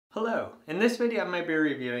Hello, in this video I might be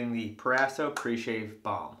reviewing the Proraso Pre-Shave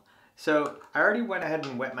Balm. So I already went ahead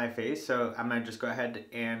and wet my face, so I might just go ahead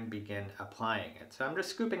and begin applying it. So I'm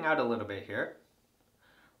just scooping out a little bit here,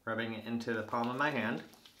 rubbing it into the palm of my hand.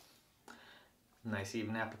 Nice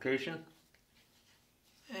even application.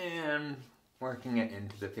 And working it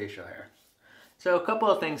into the facial hair. So a couple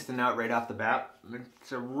of things to note right off the bat.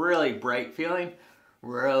 It's a really bright feeling,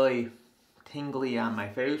 really tingly on my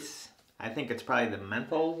face. I think it's probably the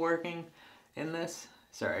menthol working in this.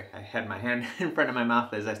 Sorry, I had my hand in front of my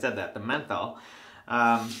mouth as I said that, the menthol.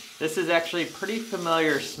 This is actually pretty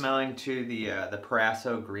familiar smelling to the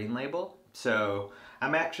Proraso green label. So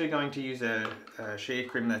I'm actually going to use a shave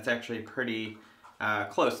cream that's actually pretty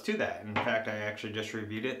close to that. In fact, I actually just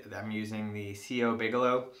reviewed it. I'm using the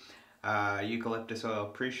Bigelow eucalyptus oil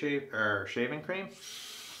pre-shave or shaving cream.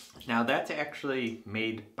 Now that's actually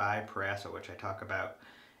made by Proraso, which I talk about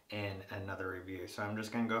in another review. So I'm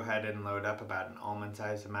just going to go ahead and load up about an almond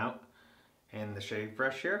sized amount in the shave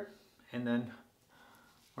brush here and then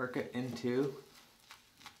work it into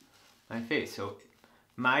my face. So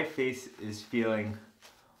my face is feeling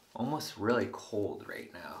almost really cold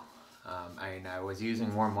right now. I was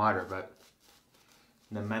using warm water, but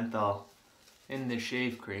the menthol in the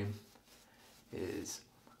shave cream is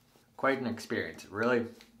quite an experience. Really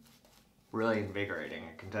invigorating,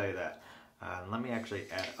 I can tell you that. Let me actually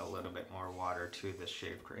add a little bit more water to this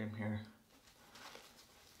shave cream here.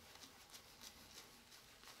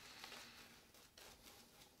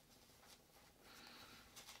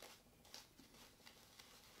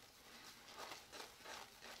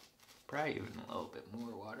 Probably even a little bit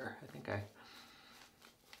more water. I think I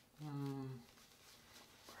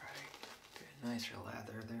get a nicer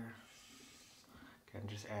lather there. Again,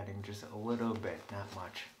 just adding just a little bit, not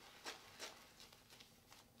much.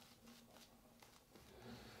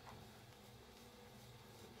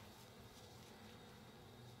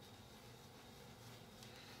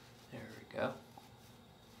 There we go.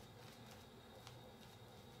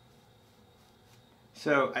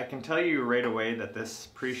 So I can tell you right away that this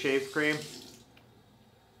pre-shave cream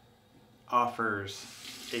offers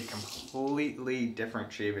a completely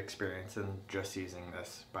different shave experience than just using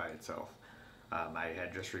this by itself. I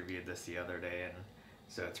had just reviewed this the other day, and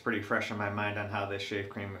so it's pretty fresh in my mind on how this shave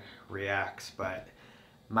cream reacts, but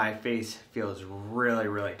my face feels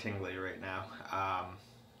really tingly right now.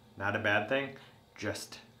 Not a bad thing,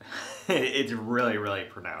 just it's really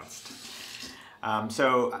pronounced.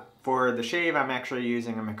 So for the shave, I'm actually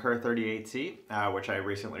using a Merkur 38C, which I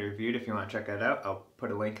recently reviewed. If you want to check that out, I'll put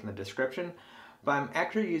a link in the description. But I'm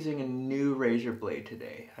actually using a new razor blade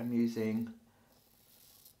today. I'm using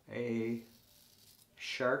a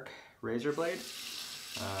Shark razor blade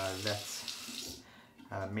that's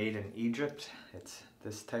made in Egypt. It's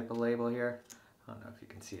this type of label here. I don't know if you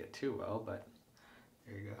can see it too well, but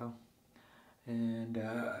there you go. And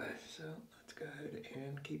so let's go ahead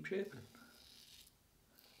and keep shaving.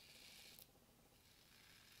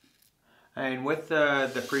 And with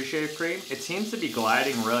the pre-shave cream, it seems to be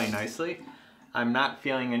gliding really nicely. I'm not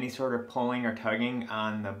feeling any sort of pulling or tugging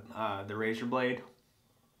on the razor blade.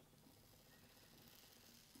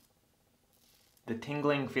 The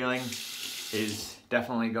tingling feeling is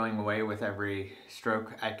definitely going away with every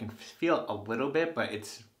stroke. I can feel a little bit, but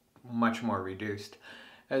it's much more reduced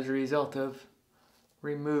as a result of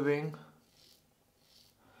removing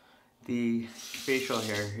the facial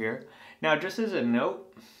hair here. Now, just as a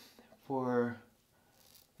note for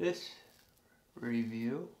this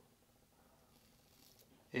review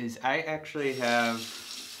is I actually have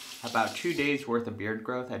about 2 days worth of beard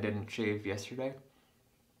growth. I didn't shave yesterday.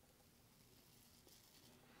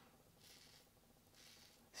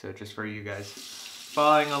 So just for you guys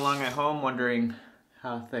following along at home, wondering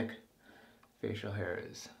how thick facial hair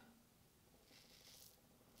is.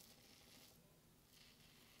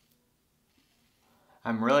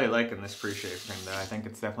 I'm really liking this pre-shave cream though. I think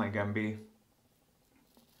it's definitely gonna be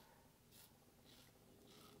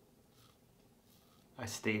a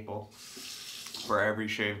staple for every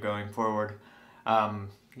shave going forward.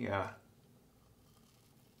 Yeah.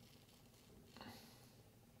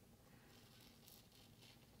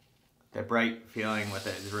 The bright feeling with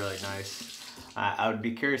it is really nice. I would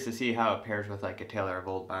be curious to see how it pairs with like a Taylor of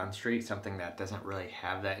Old Bond Street, something that doesn't really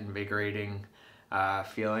have that invigorating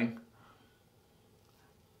feeling.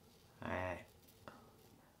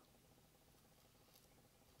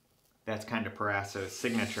 That's kind of Proraso's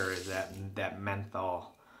signature, is that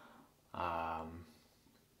menthol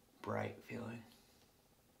bright feeling.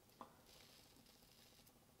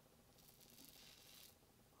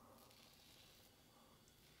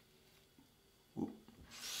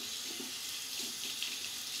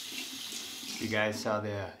 You guys saw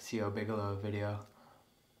the CO Bigelow video.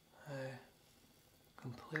 I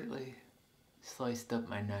completely sliced up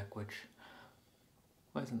my neck, which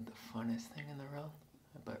wasn't the funnest thing in the world.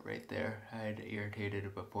 But right there, I had irritated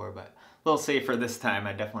it before, but a little safer this time.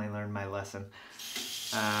 I definitely learned my lesson.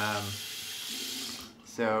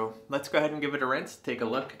 So let's go ahead and give it a rinse, take a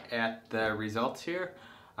look at the results here.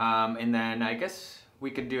 And then I guess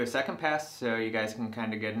we could do a second pass so you guys can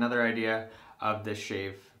kind of get another idea of this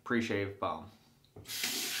pre-shave balm.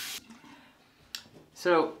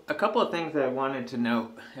 So a couple of things I wanted to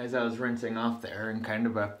note as I was rinsing off there, and kind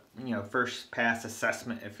of a first pass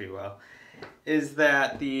assessment, if you will, is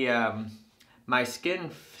that the my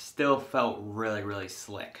skin still felt really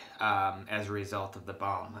slick as a result of the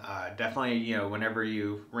balm. Definitely, whenever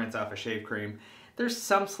you rinse off a shave cream, there's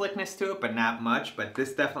some slickness to it, but not much. But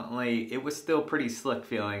this definitely, it was still pretty slick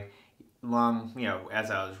feeling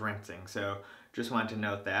as I was rinsing. So just wanted to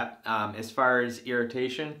note that. As far as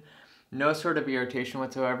irritation, no sort of irritation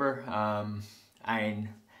whatsoever.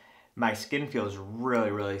 My skin feels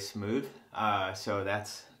really smooth, so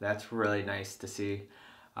that's really nice to see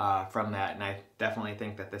from that, and I definitely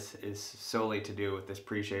think that this is solely to do with this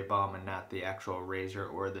pre-shave balm and not the actual razor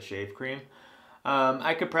or the shave cream.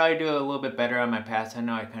 I could probably do a little bit better on my pass. I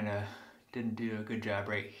know I kind of didn't do a good job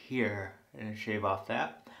right here and shave off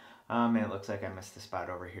that. And it looks like I missed the spot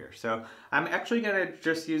over here. So I'm actually gonna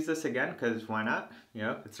just use this again, because why not?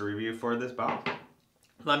 It's a review for this balm.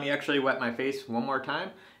 Let me actually wet my face one more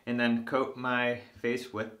time and then coat my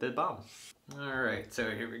face with the balm. All right,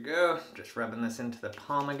 so here we go. Just rubbing this into the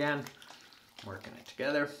palm again, working it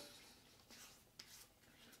together,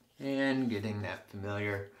 and getting that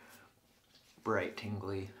familiar, bright,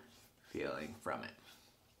 tingly feeling from it.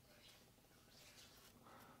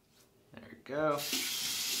 There we go.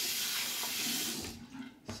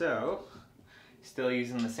 So, still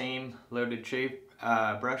using the same loaded shave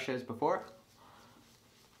brush as before.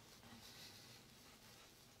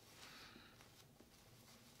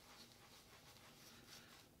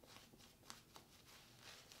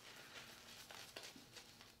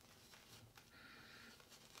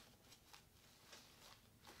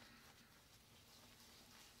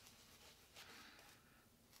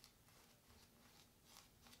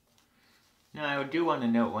 Now I do want to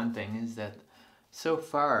note one thing, is that so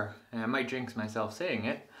far, and I might jinx myself saying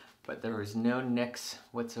it, but there was no nicks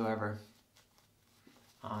whatsoever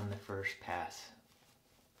on the first pass.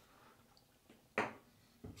 Let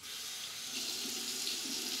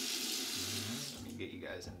me get you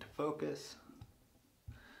guys into focus.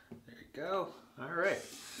 There you go. All right,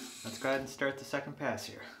 let's go ahead and start the second pass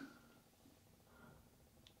here.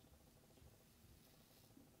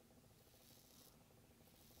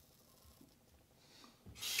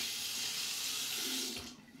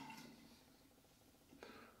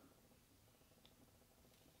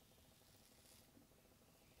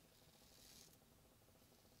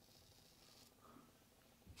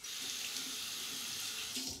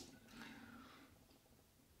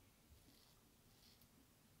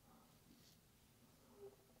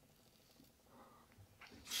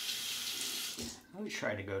 I always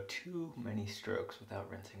try to go too many strokes without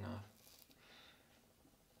rinsing off.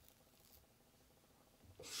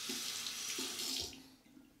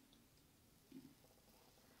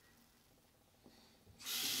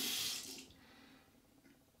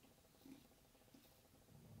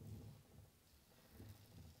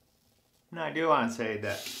 Now I do want to say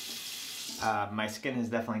that my skin has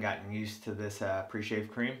definitely gotten used to this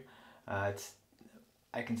pre-shave cream. I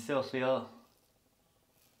can still feel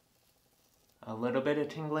a little bit of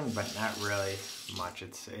tingling, but not really much.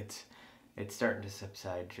 It's starting to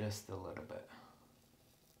subside just a little bit.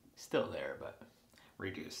 Still there, but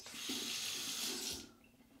reduced.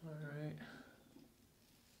 All right.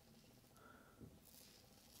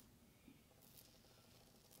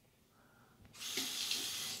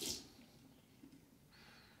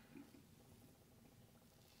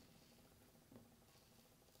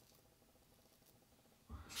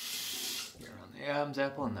 Adam's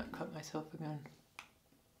apple and not cut myself again.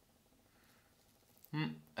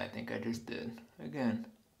 I think I just did. Again.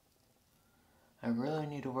 I really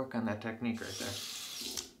need to work on that technique right there.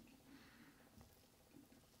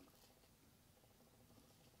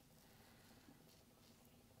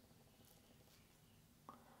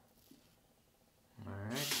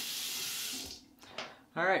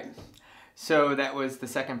 Alright. So that was the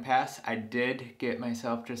second pass. I did get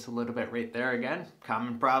myself just a little bit right there again.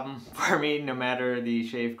 Common problem for me, no matter the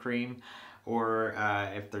shave cream or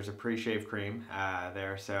if there's a pre-shave cream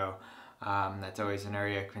there. So that's always an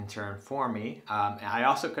area of concern for me. I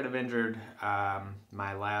also could have injured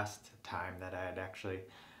my last time that I had actually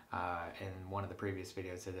in one of the previous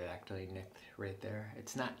videos that it actually nicked right there.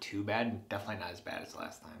 It's not too bad, definitely not as bad as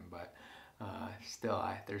last time, but still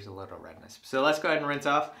there's a little redness. So let's go ahead and rinse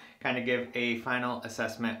off, kind of give a final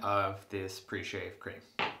assessment of this pre-shave cream.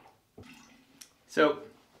 So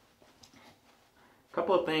a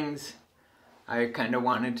couple of things I kind of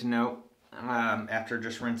wanted to note after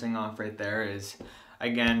just rinsing off right there is,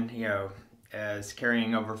 again, you know, as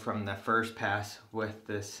carrying over from the first pass with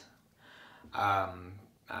this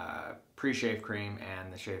pre-shave cream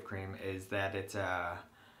and the shave cream, is that it's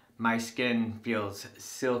my skin feels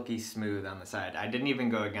silky smooth on the side. I didn't even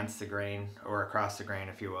go against the grain or across the grain,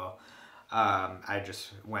 if you will. I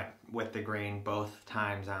just went with the grain both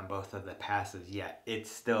times on both of the passes, yet it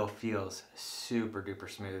still feels super duper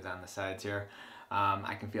smooth on the sides here.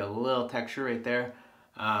 I can feel a little texture right there,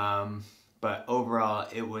 but overall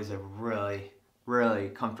it was a really, really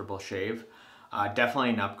comfortable shave.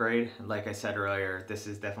 Definitely an upgrade. Like I said earlier, this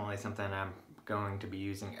is definitely something I'm going to be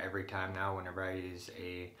using every time now whenever I use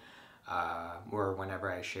or whenever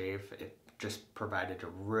I shave. It just provided a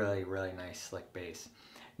really, really nice slick base.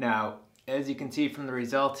 Now, as you can see from the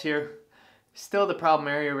results here, still the problem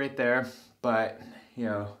area right there, but you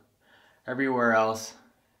know, everywhere else,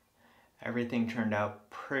 everything turned out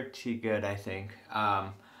pretty good, I think.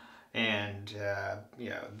 You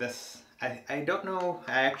know, this, I don't know,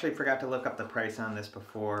 I actually forgot to look up the price on this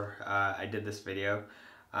before I did this video,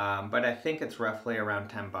 but I think it's roughly around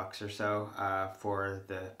 10 bucks or so for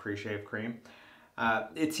the pre-shave cream.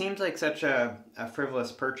 It seems like such a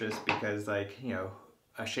frivolous purchase because, like, you know,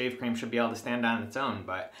 a shave cream should be able to stand on its own,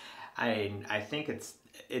 but I think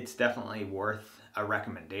it's definitely worth a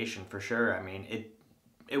recommendation for sure. I mean,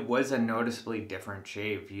 it was a noticeably different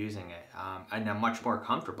shave using it, and a much more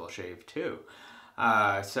comfortable shave too.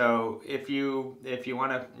 So if you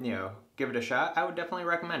want to, you know, give it a shot, I would definitely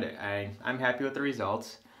recommend it. I'm happy with the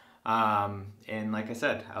results, and like I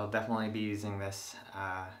said, I'll definitely be using this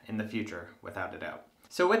in the future without a doubt.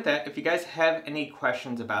 So with that, if you guys have any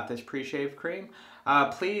questions about this pre-shave cream,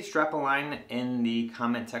 please drop a line in the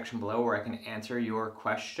comment section below where I can answer your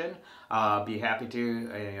question. I'll be happy to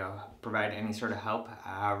you know, provide any sort of help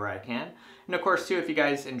however I can. And of course too, if you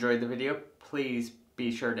guys enjoyed the video, please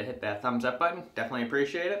be sure to hit that thumbs up button. Definitely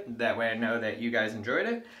appreciate it. That way I know that you guys enjoyed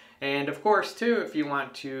it. And of course too, if you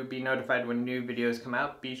want to be notified when new videos come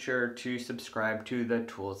out, be sure to subscribe to the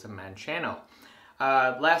Tools of Men channel.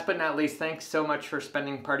 Last but not least, thanks so much for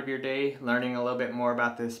spending part of your day learning a little bit more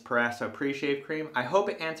about this Proraso Pre-Shave Cream. I hope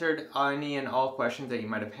it answered any and all questions that you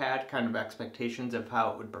might have had, kind of expectations of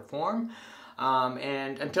how it would perform.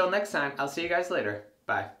 And until next time, I'll see you guys later.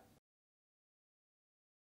 Bye.